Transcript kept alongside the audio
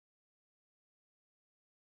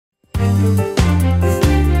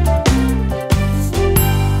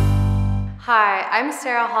Hi, I'm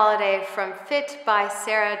Sara Holliday from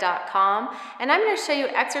fitbysara.com, and I'm going to show you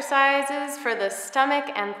exercises for the stomach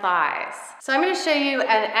and thighs. So I'm going to show you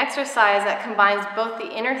an exercise that combines both the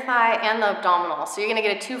inner thigh and the abdominal. So you're going to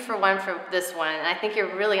get a 2-for-1 for this one, and I think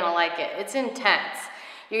you're really going to like it. It's intense.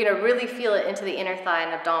 You're going to really feel it into the inner thigh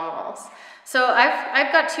and abdominals. So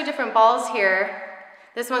I've got 2 different balls here.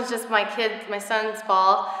 This one's just my son's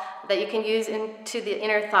ball that you can use into the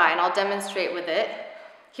inner thigh, and I'll demonstrate with it.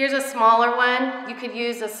 Here's a smaller one. You could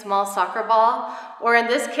use a small soccer ball, or in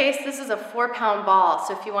this case, this is a 4-pound ball.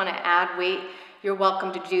 So if you want to add weight, you're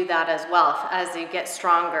welcome to do that as well as you get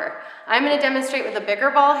stronger. I'm going to demonstrate with a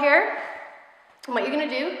bigger ball here. And what you're going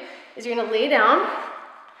to do is you're going to lay down,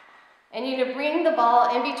 and you're going to bring the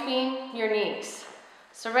ball in between your knees.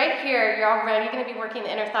 So right here, you're already going to be working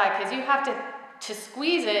the inner thigh because you have to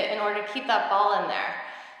squeeze it in order to keep that ball in there.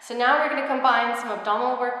 So now we're going to combine some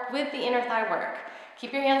abdominal work with the inner thigh work.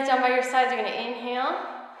 Keep your hands down by your sides. You're going to inhale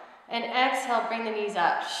and exhale, bring the knees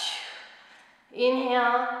up.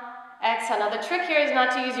 Inhale, exhale. Now the trick here is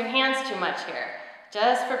not to use your hands too much here,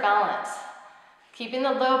 just for balance. Keeping the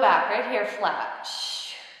low back right here flat.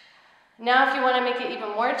 Now if you want to make it even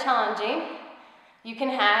more challenging, you can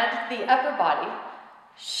add the upper body.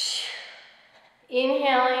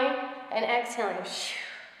 Inhaling and exhaling.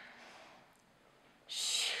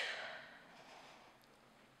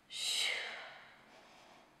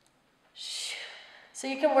 So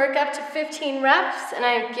you can work up to 15 reps, and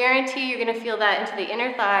I guarantee you're going to feel that into the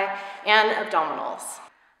inner thigh and abdominals.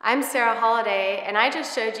 I'm Sara Holliday, and I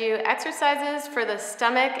just showed you exercises for the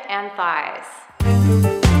stomach and thighs.